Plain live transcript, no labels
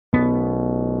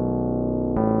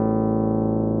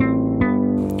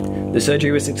The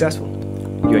surgery was successful.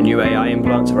 Your new AI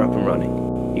implants are up and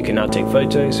running. You can now take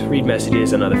photos, read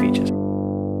messages, and other features.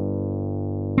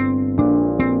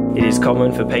 It is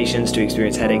common for patients to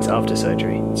experience headaches after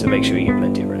surgery, so make sure you get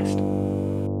plenty of rest.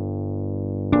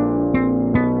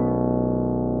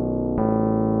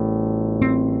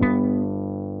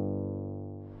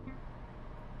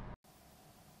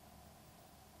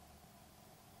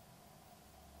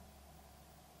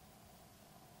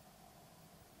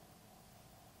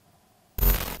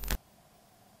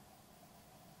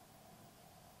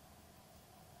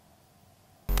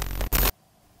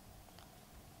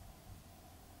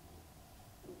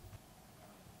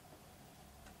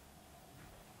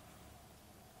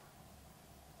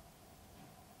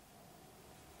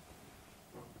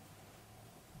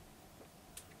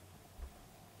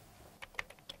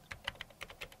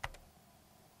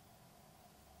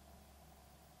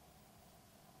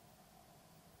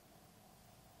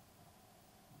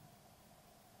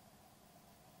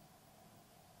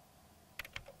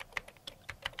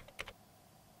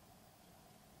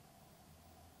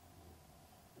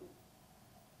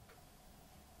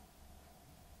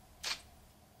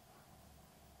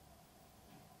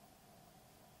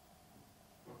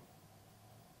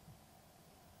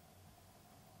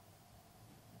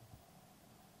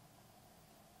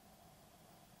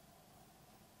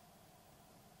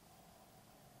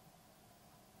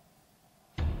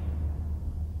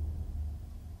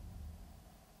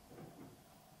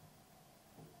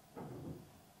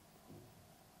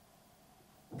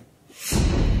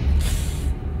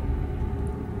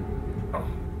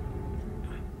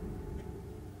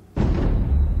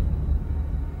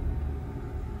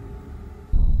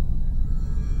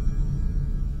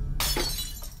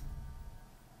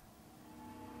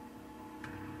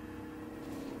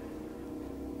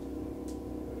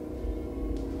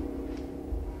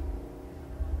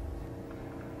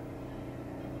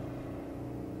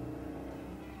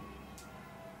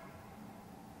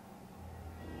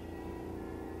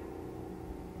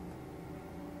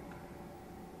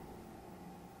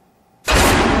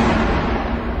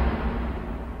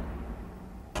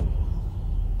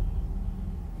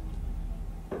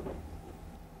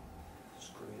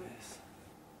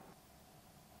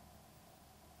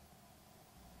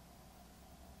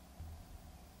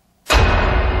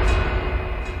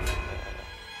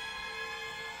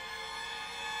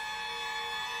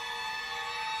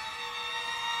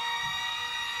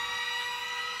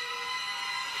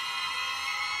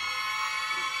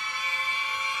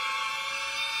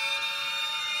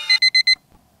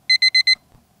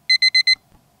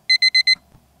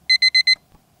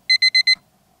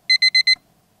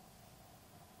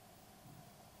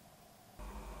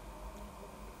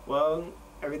 Well,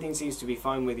 everything seems to be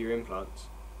fine with your implants.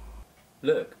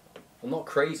 Look, I'm not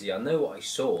crazy, I know what I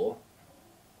saw.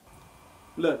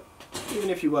 Look, even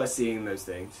if you were seeing those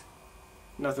things,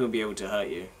 nothing will be able to hurt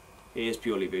you. It is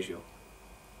purely visual.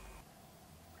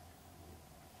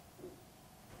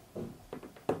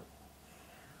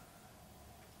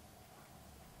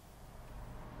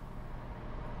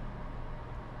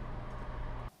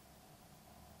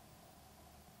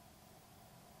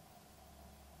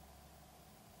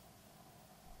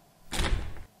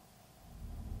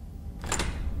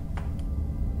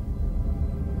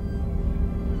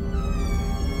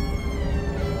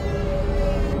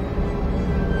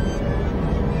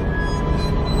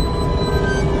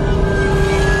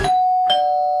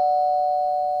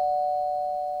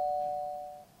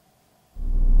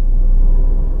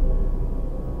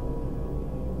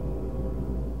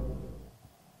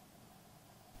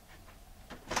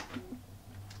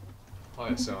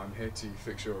 Hi, so I'm here to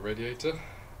fix your radiator.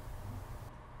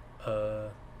 Can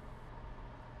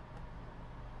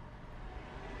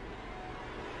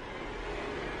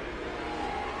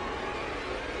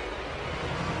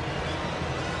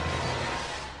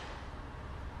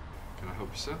I help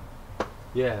you, sir?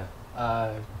 Yeah,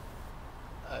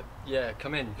 yeah,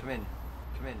 come in.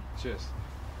 Cheers.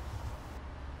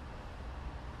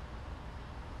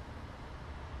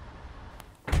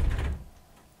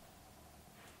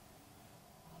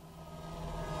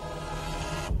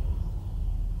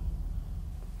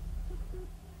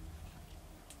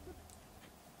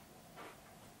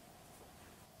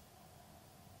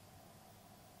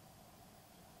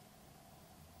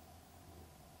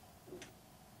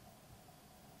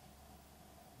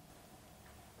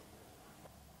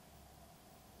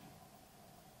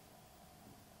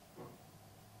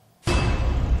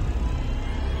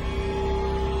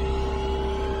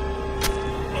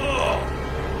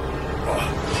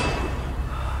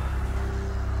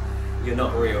 You're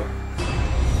not real.